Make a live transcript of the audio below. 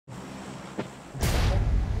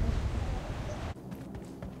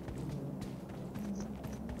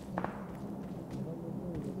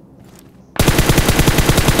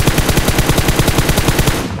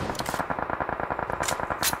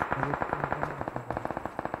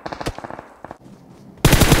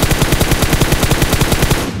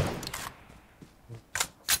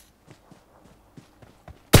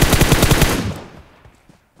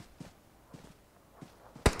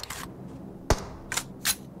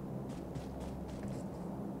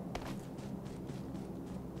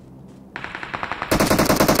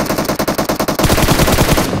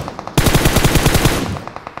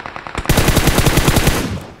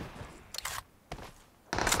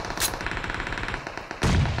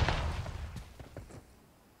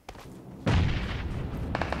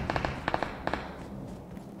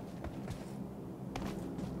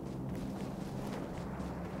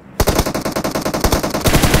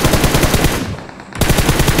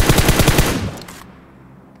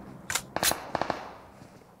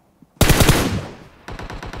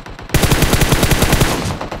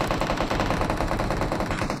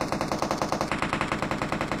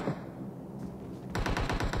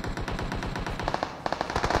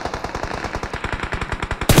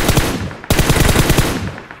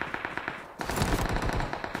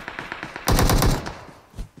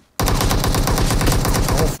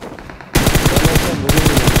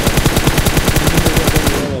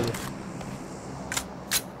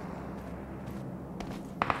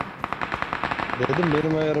Dedim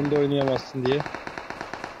benim ayarımda oynayamazsın diye.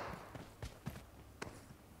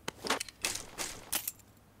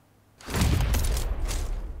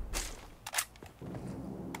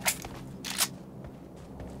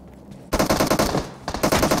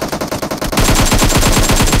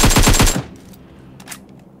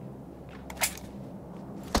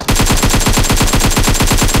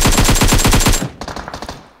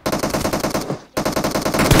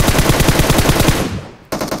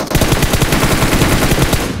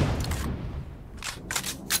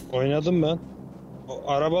 Oynadım ben.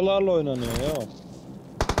 O arabalarla oynanıyor ya.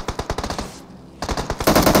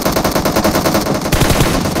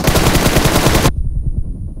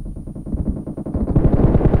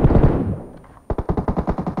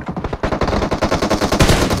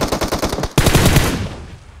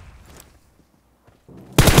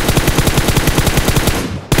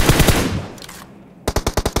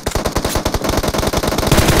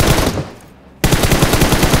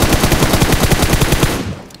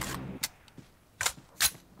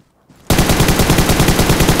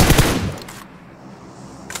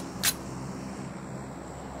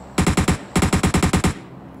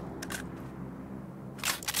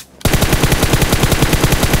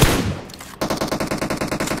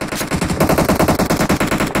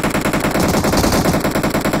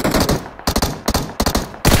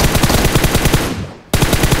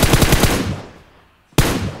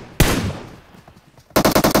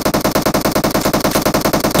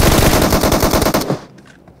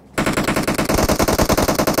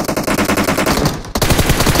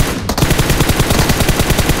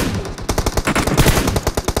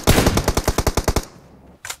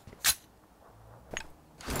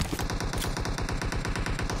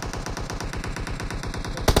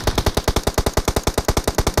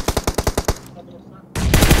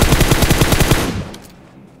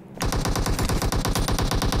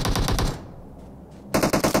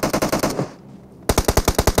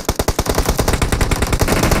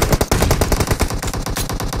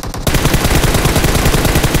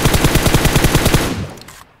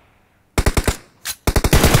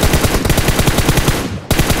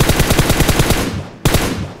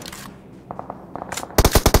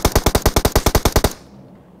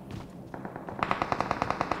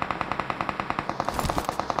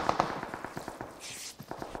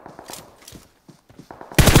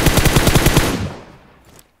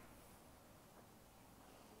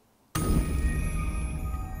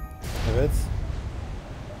 Evet.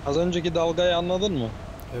 Az önceki dalgayı anladın mı?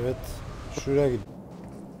 Evet. Şuraya git.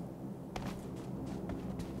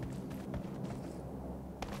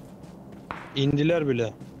 İndiler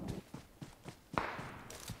bile.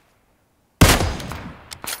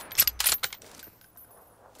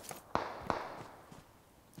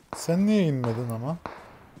 Sen niye inmedin ama?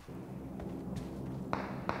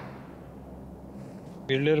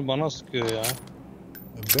 Birileri bana sıkıyor ya.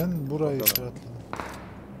 Ben burayı işaretledim.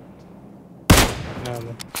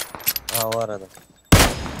 Nerede? Ha o arada.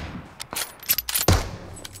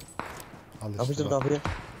 Al işte Kapıştır bak. kapıyı.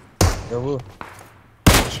 Ya bu.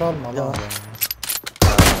 Çalma Ya. lan adamı.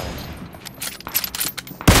 Ha.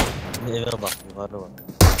 Şimdi eve bak yukarı bak.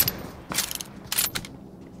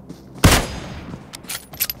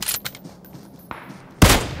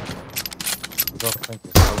 Uzaktan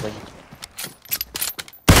kes. Salda git.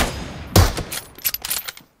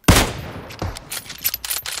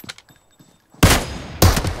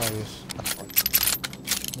 Hayır.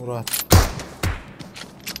 Murat.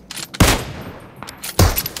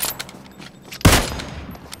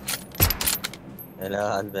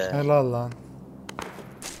 Helal be. Helal lan.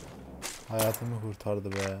 Hayatımı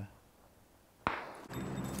kurtardı be.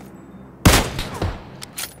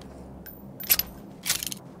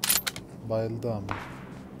 Bayıldı ama.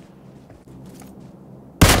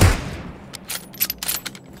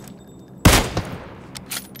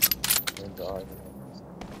 Ben de aynı.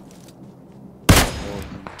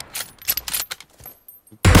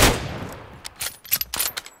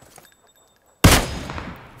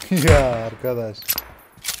 Ya arkadaş.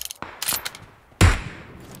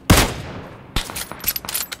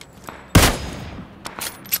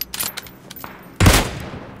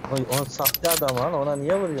 O sahte adam lan, ona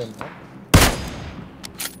niye vuruyorsun lan?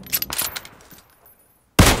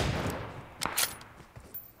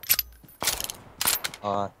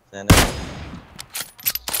 Aa seni.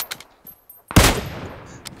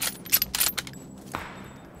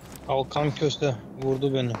 Alkan köste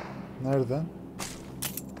vurdu beni. Nereden?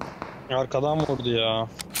 Arkadan vurdu ya.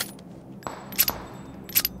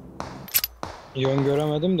 Yön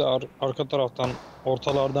göremedim de arka taraftan,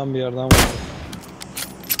 ortalardan bir yerden vurdu.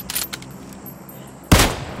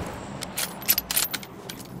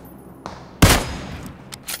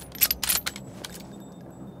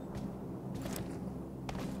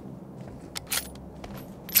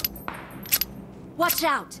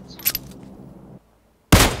 Watch out!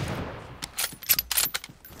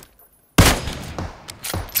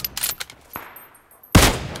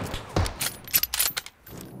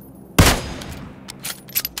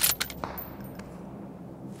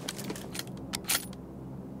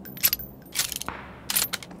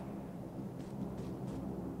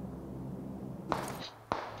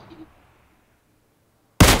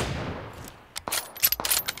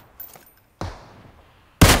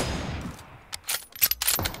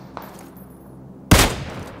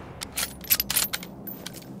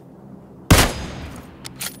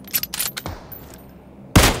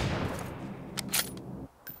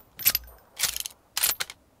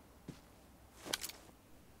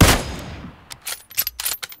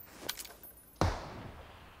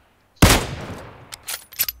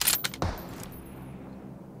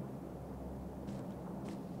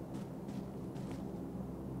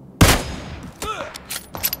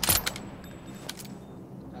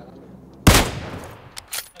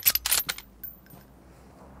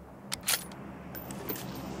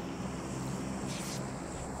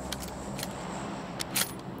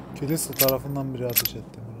 Kilise tarafından biri ateş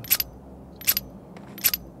etti Murat.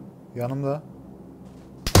 Yanımda.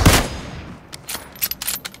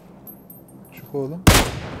 Çık oğlum.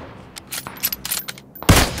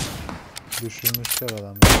 Düşürmüşler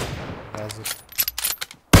adamı. Yazık.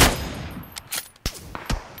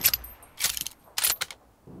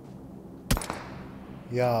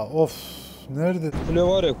 Ya of. Nerede? Kule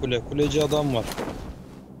var ya kule. Kuleci adam var.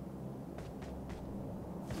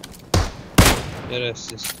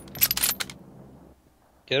 Şerefsiz.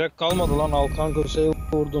 Gerek kalmadı lan. Alkan köşeyi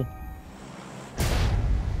vurdum.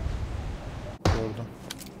 Gördüm.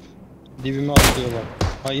 Dibime atlıyorlar.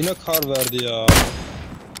 Ha yine kar verdi ya.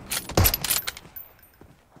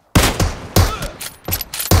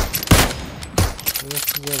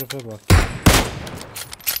 Şerefsiz herife bak.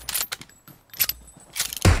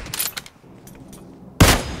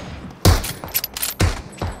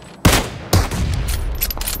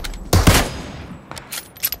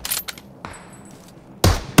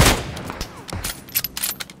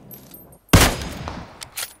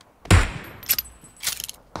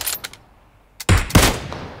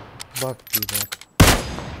 Bak bir bak.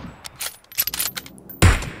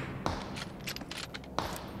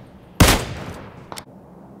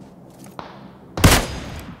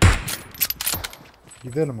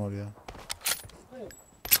 Gidelim oraya.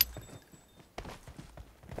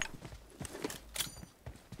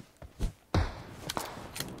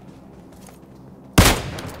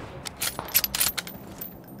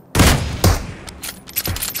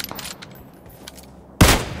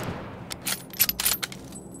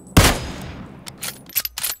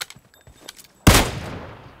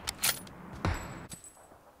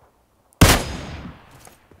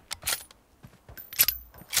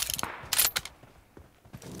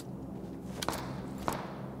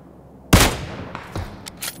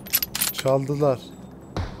 Çaldılar.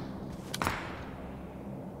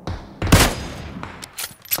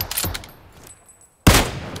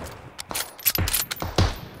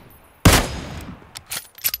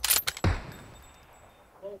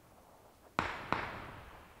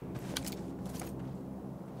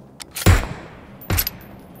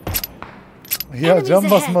 Ya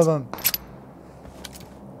cam basmadan.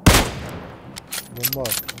 Bomba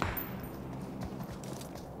at.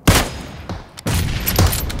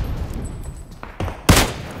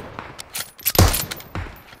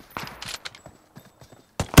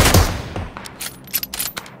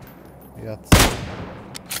 Yat.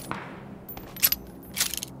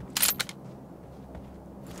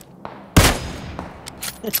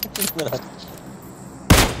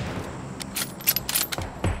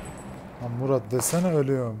 Lan Murat desene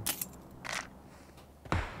ölüyorum.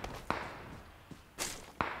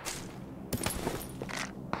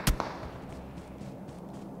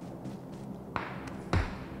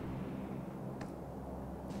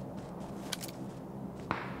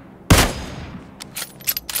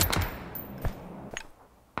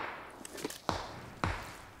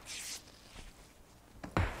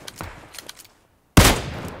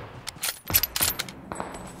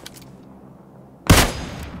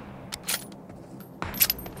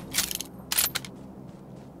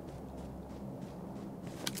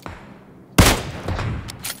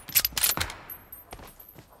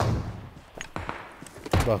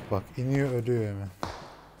 Bak bak iniyor ölüyor hemen.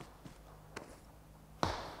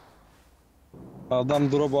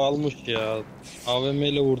 Adam drop'u almış ya. AVM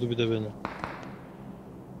ile vurdu bir de beni.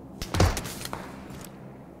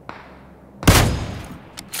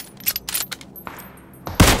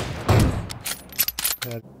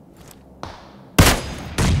 Gel.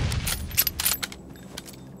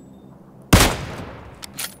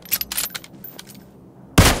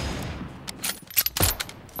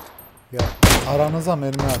 Ya aranıza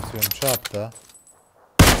mermi atıyorum çarptı.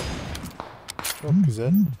 Çok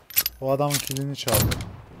güzel. O adamın kilini çaldı.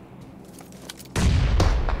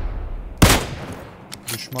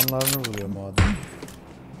 Düşmanlarını vuruyorum o adam.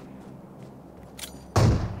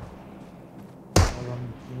 Adam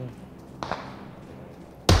bitti.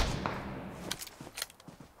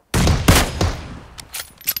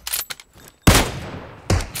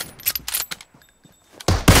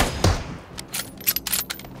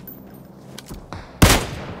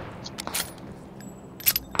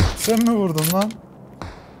 Sen mi vurdun lan?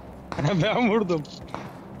 Ben vurdum.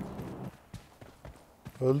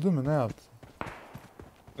 Öldü mü, ne yaptı?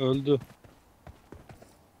 Öldü.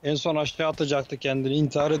 En son aşağı atacaktı kendini.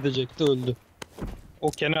 İntihar edecekti, öldü.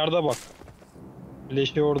 O kenarda bak.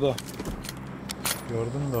 Leşi orada.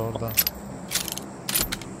 Gördüm de orada.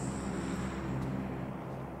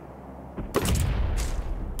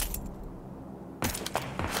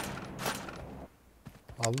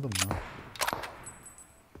 Aldım ya.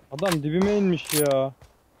 Adam dibime inmiş ya.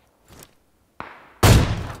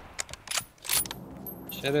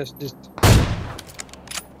 Şerefsiz.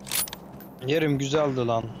 Yerim güzeldi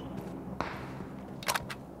lan.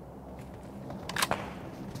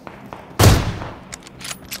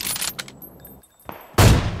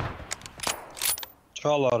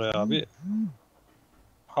 Çağlar ya bir.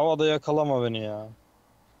 Havada yakalama beni ya.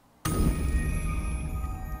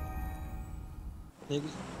 Ne güzel.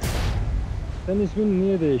 Sen ismini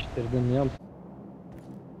niye değiştirdin ya?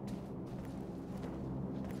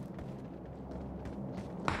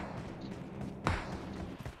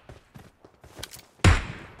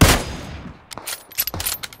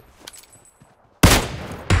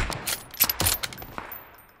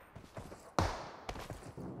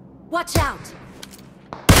 Watch out!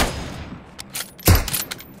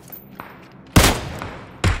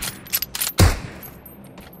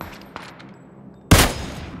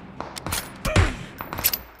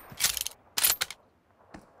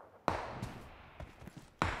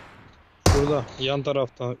 Burada yan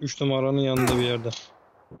tarafta 3 numaranın yanında bir yerde.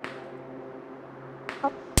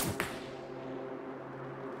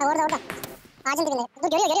 Orada orada. Ağacın dibinde. Dur,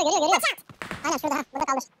 görüyor. Aynen şurada, ha, burada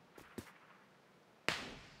kalmış.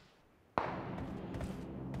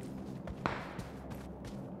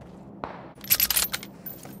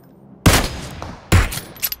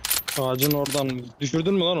 Ağacın oradan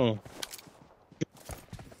düşürdün mü lan onu?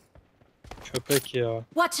 Köpek ya.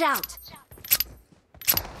 Watch out!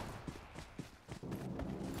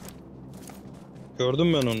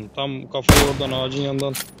 Gördüm ben onu. Tam kafayı oradan ağacın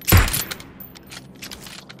yanından.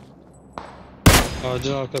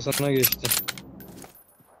 Ağacın arkasına geçti.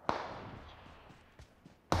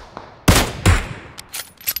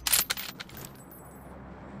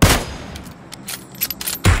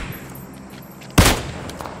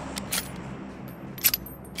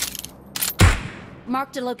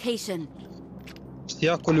 Marked a location.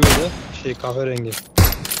 Siyah kulübede kahverengi.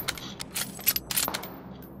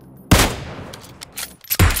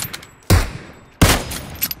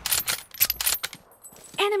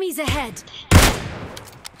 Enemies ahead!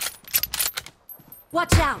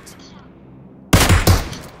 Watch out!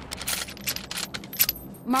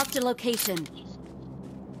 Marked a location.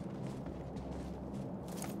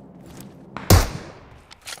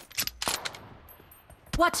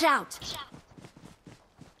 Watch out!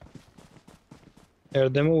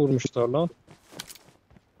 Erdem'e vurmuşlar lan.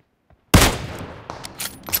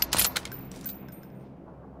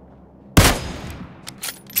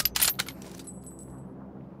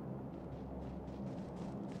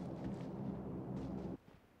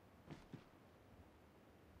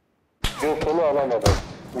 Gün sonu alamadım.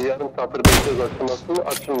 Yarım satır bekliyoruz açılmasını,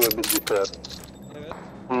 açılmıyor bilgisayar. Evet.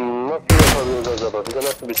 Nasıl yapabiliriz acaba? Bize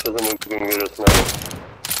nasıl bir çözüm uygun görüyorsun abi?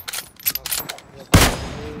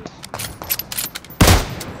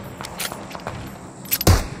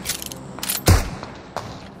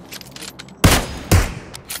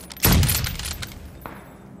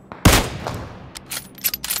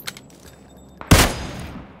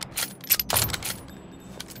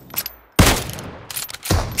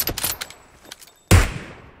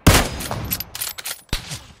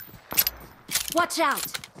 Watch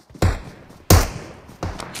out!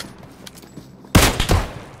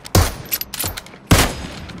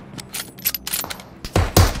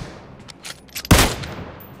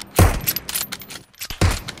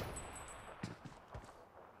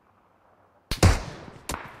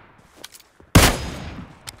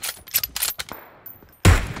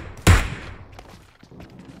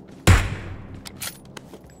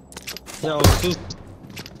 Ya sus.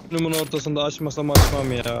 Önümün ortasında açmasam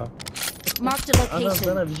açmam ya. Marked a Adam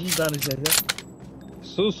location. sana bir şey danışacak.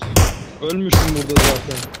 Sus. Ölmüşüm burada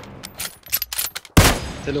zaten.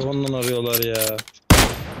 Telefondan arıyorlar ya.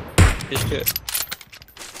 Keşke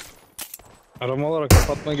aramalara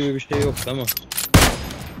kapatma gibi bir şey yok değil mi?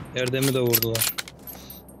 Erdem'i de vurdular.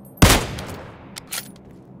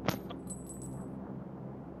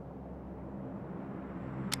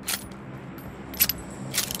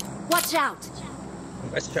 Watch out!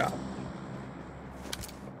 Aşağı.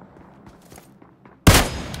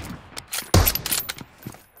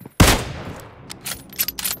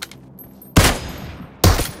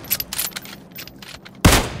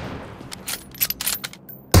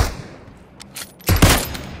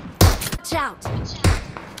 Watch out!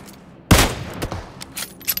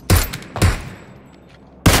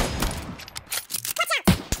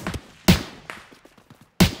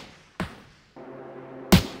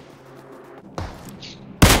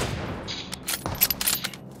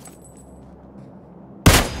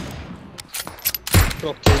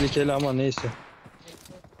 Çok tehlikeli ama neyse.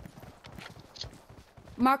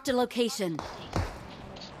 Marked a location.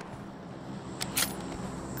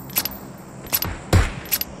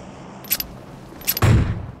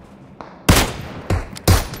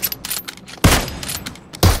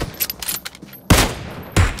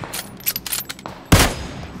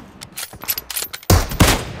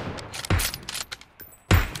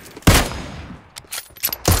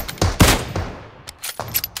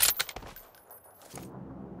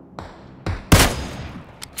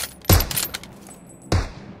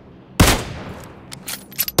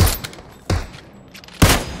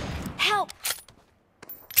 Help!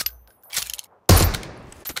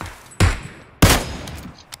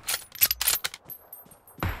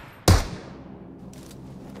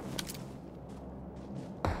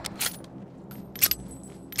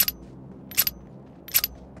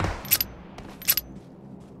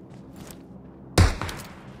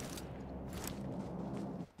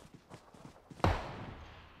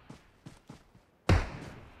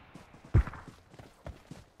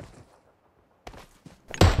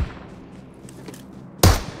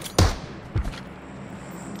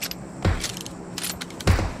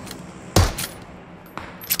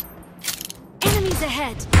 Enemies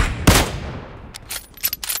ahead!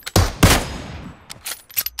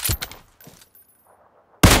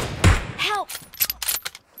 Help!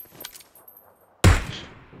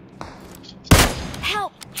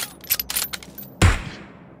 Help!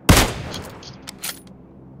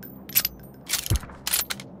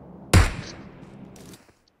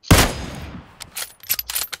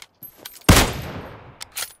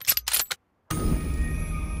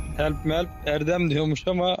 Help melp Erdem diyormuş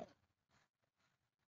ama